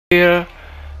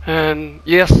And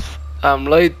yes, I'm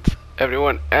late.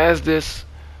 Everyone asked this,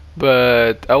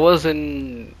 but I was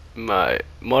in my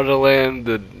motherland.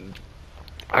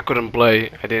 I couldn't play.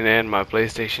 I didn't have my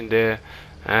PlayStation there,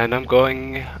 and I'm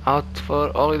going out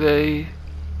for holiday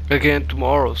again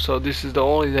tomorrow. So this is the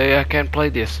only day I can play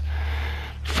this.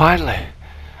 Finally,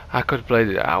 I could play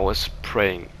it. I was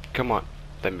praying. Come on,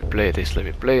 let me play this. Let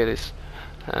me play this.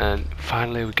 And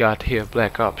finally, we got here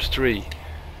Black Ops 3.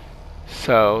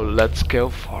 So let's go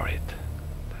for it.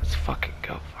 Let's fucking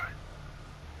go for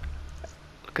it.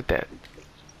 Look at that.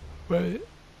 Right.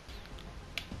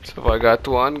 So I got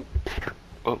one.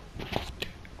 Oh.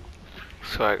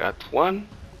 So I got one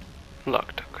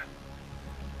locked. Okay.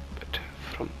 But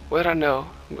from where I know,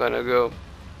 I'm gonna go.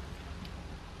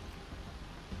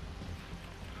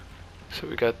 So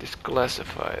we got this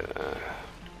classified.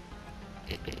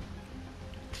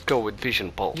 Let's go with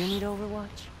Vision Pulse. You need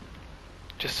Overwatch?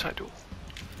 Just I do.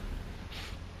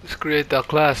 Let's create our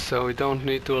class so we don't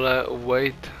need to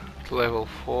wait to level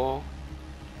 4.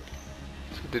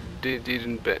 So they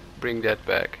didn't bring that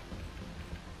back.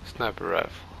 Sniper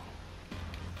rifle.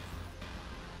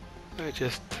 I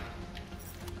just...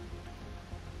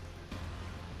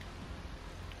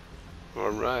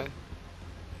 Alright.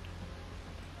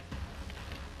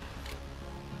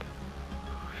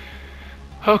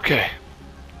 Okay.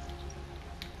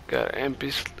 Got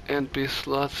NP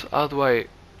slots. How do I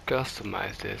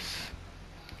customize this?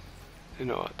 You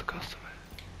know what to customize.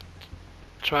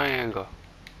 Triangle.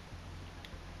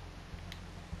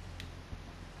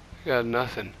 Got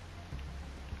nothing.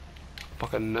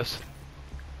 Fucking nothing.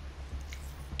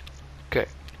 Okay.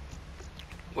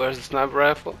 Where's the sniper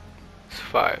rifle? It's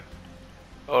 5.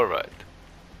 Alright.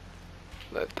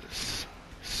 Let us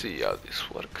see how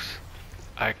this works.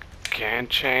 I can't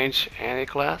change any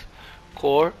class.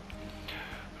 Core.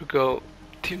 We go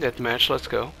team deathmatch. Let's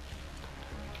go.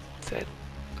 That's it.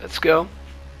 Let's go.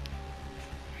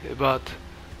 We're about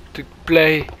to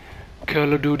play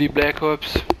Call of Duty Black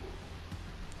Ops.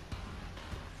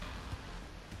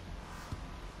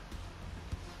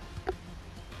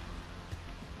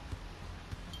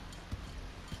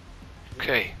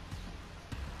 Okay.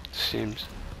 Seems.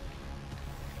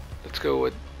 Let's go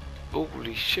with.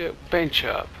 Holy shit! Paint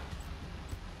shop.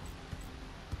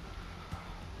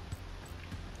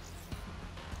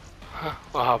 Huh,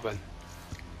 what happened?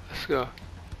 Let's go.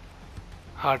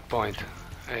 Hardpoint.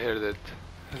 I hear that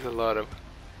there's a lot of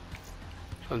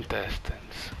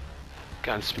contestants.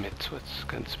 Gunsmiths. What's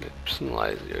gunsmith?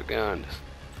 Personalize your guns.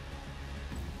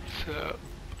 So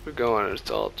we're going to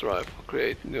assault rifle.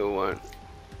 Create new one.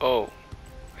 Oh,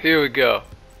 here we go.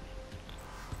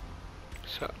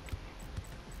 So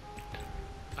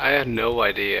I had no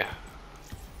idea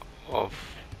of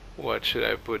what should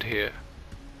I put here.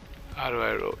 How do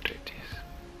I rotate these?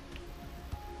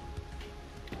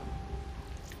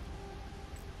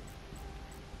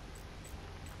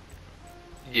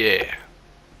 Yeah.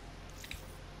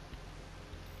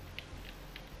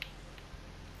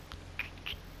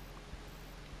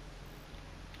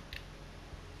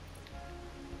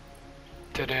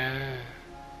 Ta-da!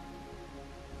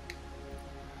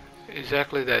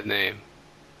 Exactly that name.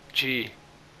 G.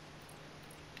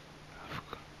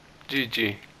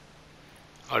 GG.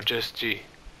 Or just G.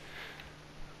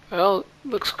 Well,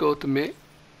 looks good to me.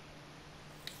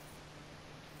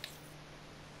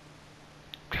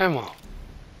 Come on.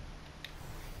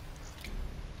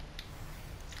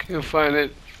 Can't find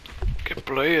it. Get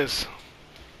players.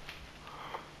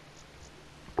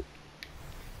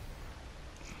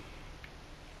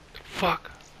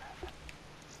 Fuck.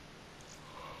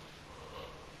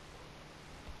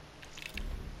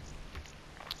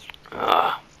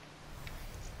 Ah.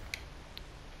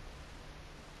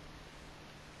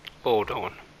 Hold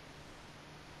on.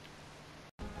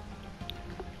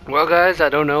 Well guys, I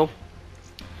don't know.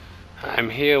 I'm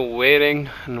here waiting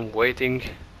and waiting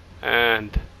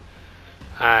and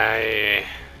I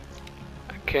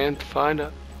can't find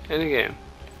any game.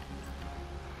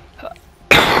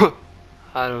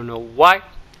 I don't know why.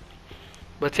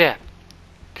 But yeah.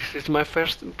 This is my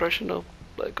first impression of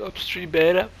Black Ops 3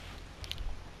 beta.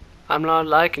 I'm not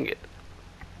liking it.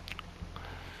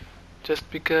 Just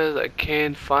because I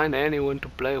can't find anyone to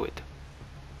play with.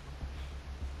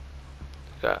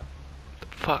 God, the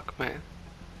fuck, man.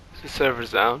 The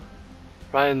server's down.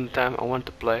 Right in the time I want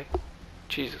to play.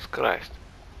 Jesus Christ.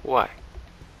 Why?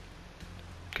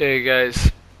 Okay,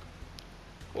 guys.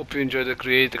 Hope you enjoyed the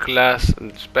creator class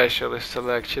and specialist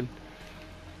selection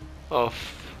of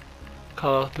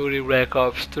Call of Duty Black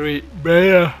Ops 3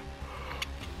 beta.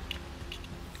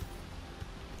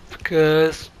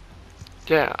 Because,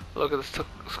 yeah, look at the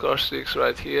score 6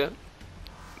 right here.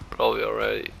 probably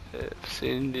already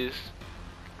seen this.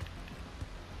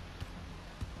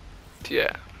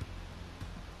 Yeah.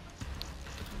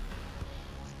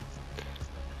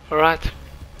 Alright.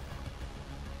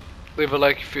 Leave a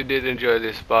like if you did enjoy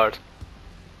this part.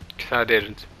 'Cause I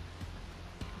didn't.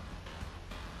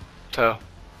 So.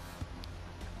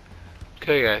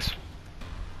 Okay guys.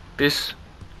 Peace.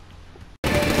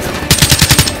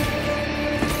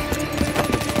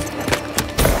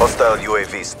 Hostile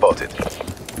UAV spotted.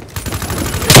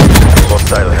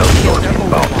 Hostile health zone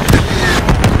inbound.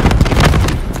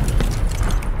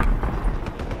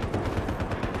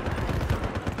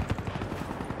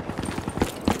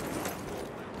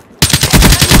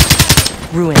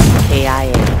 Ruin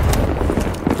KIA.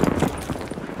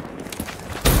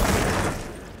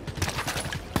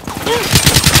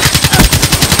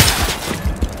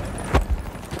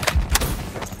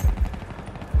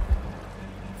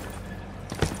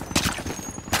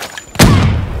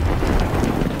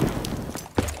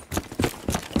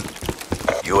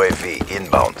 UAV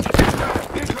inbound.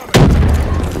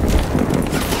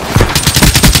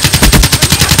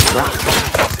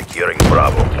 Securing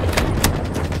Bravo.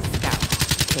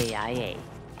 KIA.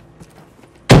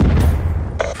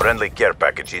 Friendly care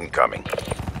package incoming.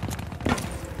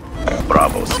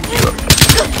 Bravo secure.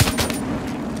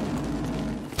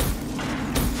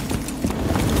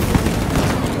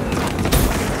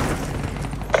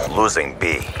 Losing B.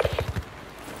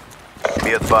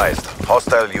 Be advised,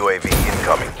 hostile UAV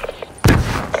incoming.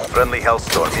 Friendly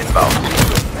Hellstorm inbound.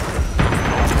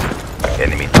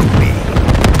 Enemy took B.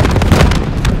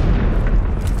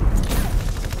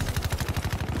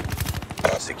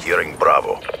 Securing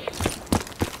Bravo.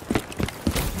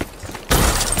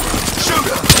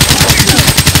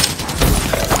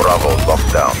 Bravo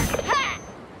locked down.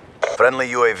 Friendly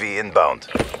UAV inbound.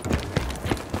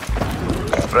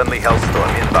 Friendly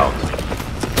Hellstorm inbound.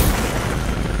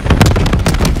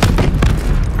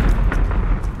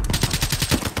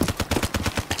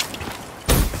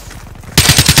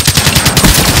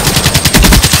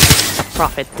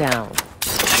 Profit down.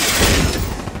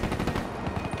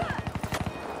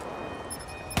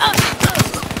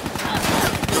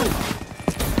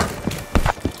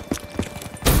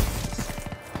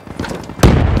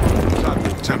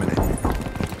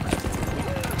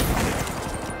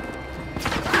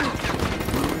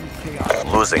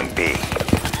 Losing B.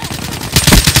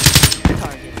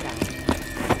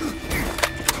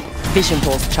 Vision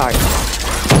pulse charged.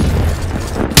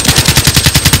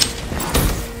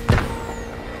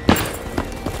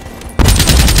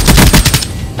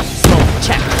 Smoke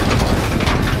check.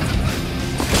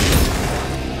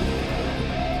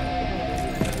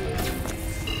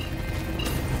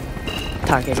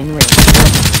 Target in range.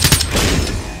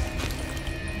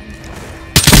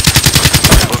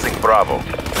 Losing Bravo.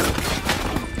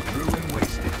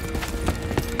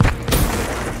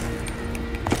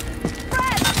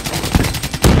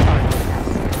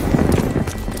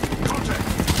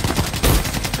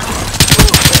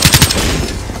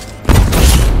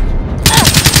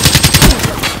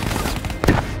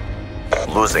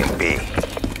 Losing B.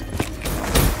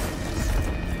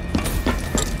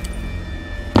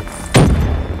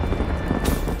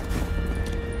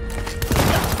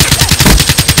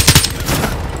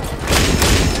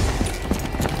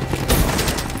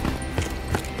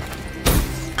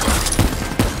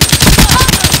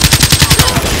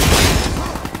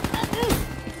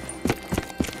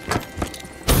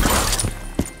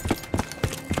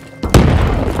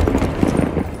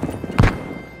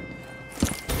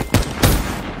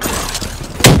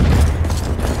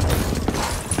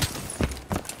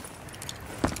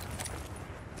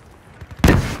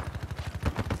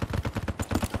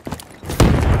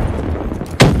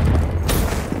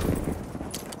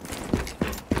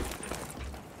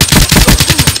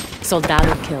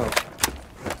 Soldado killed.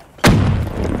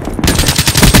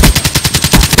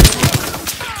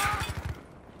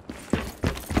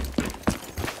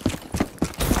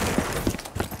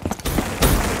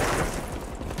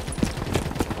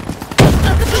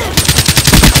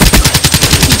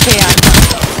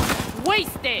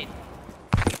 Wasted!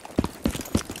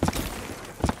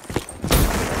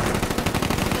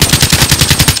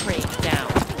 Break down.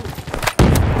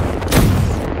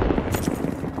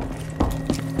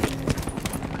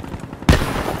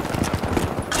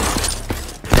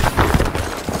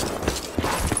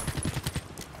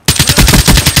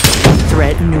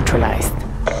 Threat neutralized.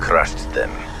 Crushed them.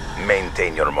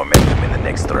 Maintain your momentum in the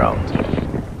next round.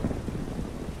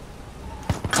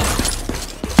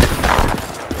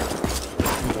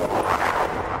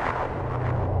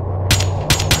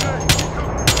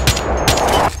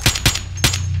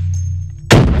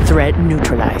 Threat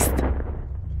neutralized.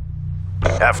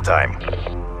 Halftime.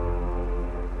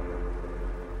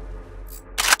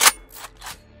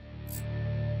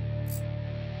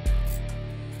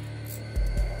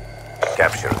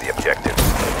 Capture the objective.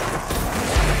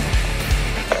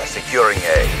 Securing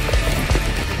A.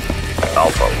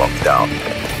 Alpha locked down.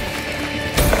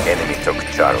 Enemy took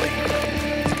Charlie.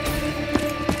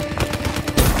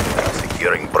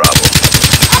 Securing Bravo.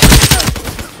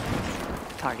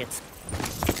 Targets.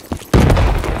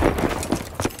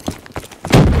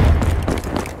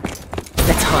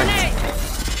 Let's hunt.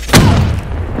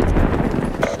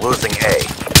 Losing A.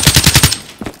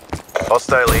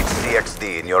 Hostile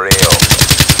HCXD in your AO.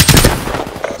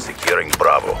 Securing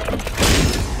Bravo.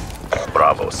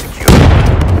 Bravo secure.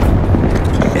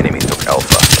 Enemy took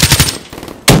Alpha.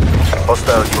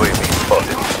 Hostile UAV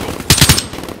spotted.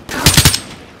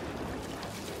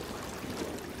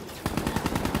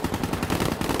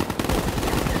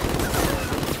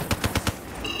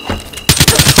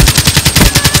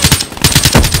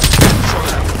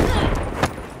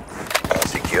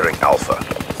 Securing Alpha.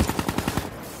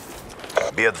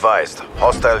 Be advised,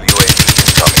 hostile UAV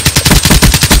incoming.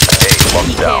 A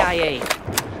locked down. EKIA.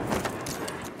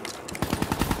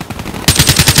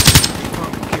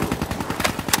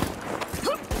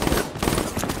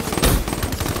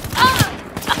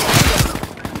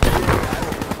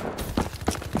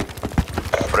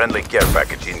 Friendly care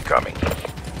package incoming.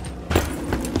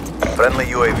 Friendly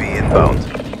UAV inbound.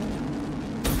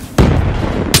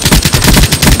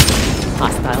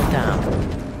 Hostile down.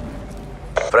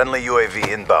 Friendly UAV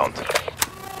inbound.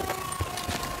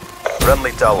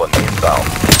 Friendly Talon inbound.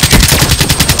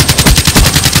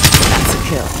 That's a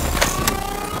kill.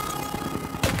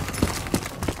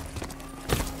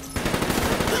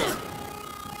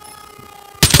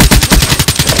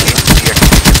 HCX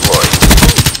deployed.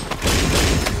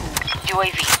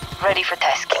 UAV, ready for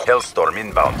tasking. Hellstorm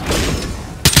inbound.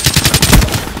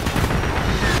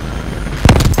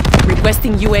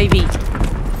 Requesting UAV.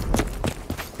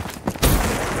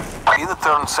 Either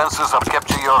turn sensors or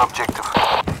capture your objective.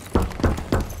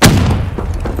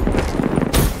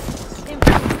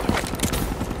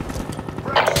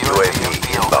 UAV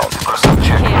inbound. Person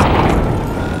check.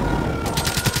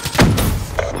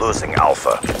 Losing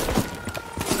Alpha.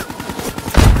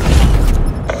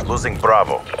 Losing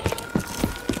Bravo.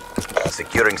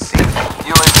 Securing C.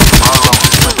 UAV Bravo,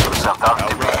 20%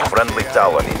 RTB. Friendly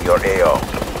Talon in your AO.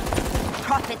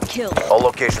 Prophet killed. All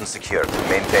locations secured.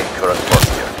 Maintain current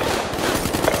posture.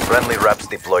 Friendly Raps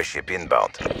deploy ship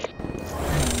inbound.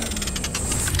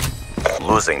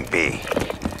 Losing B.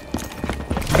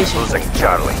 Vision Losing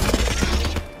Charlie.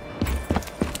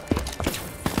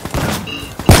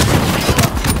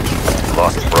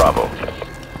 Lost Bravo.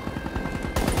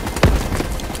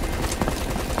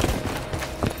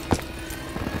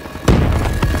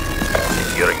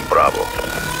 Securing Bravo.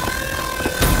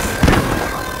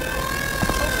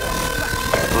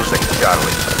 Losing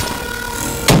Charlie.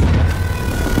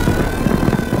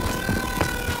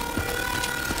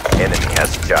 Enemy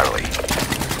has Charlie.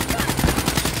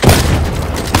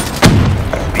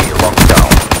 B locked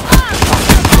down.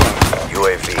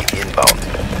 UAV inbound.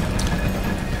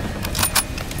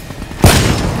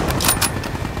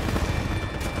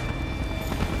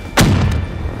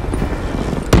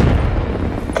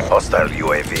 Hostile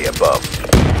UAV above.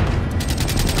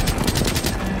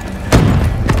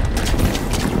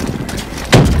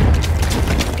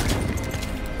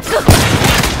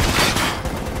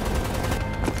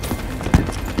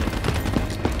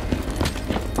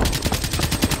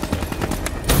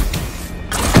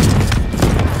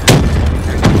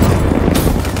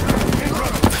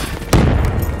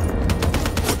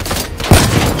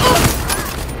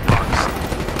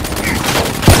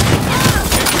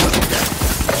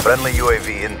 Friendly UAV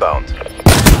inbound.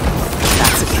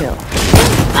 That's a kill.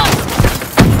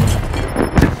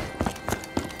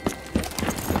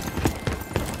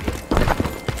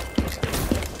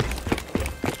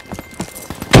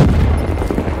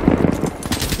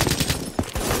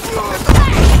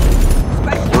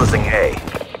 Losing A.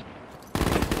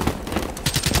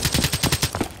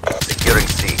 Securing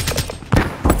C.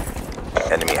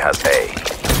 Enemy has A.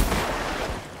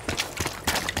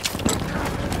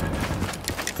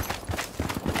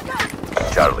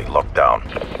 Charlie locked down.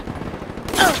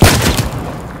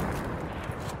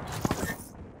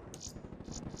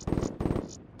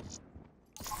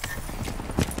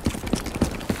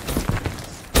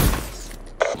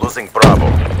 Losing Bravo.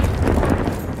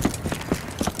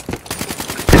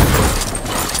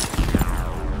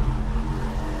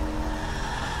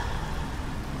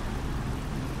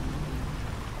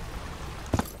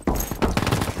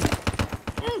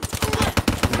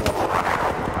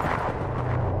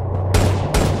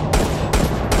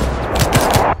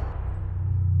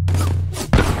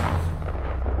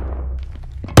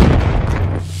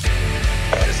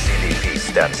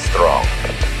 stand strong.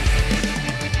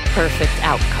 Perfect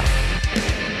outcome.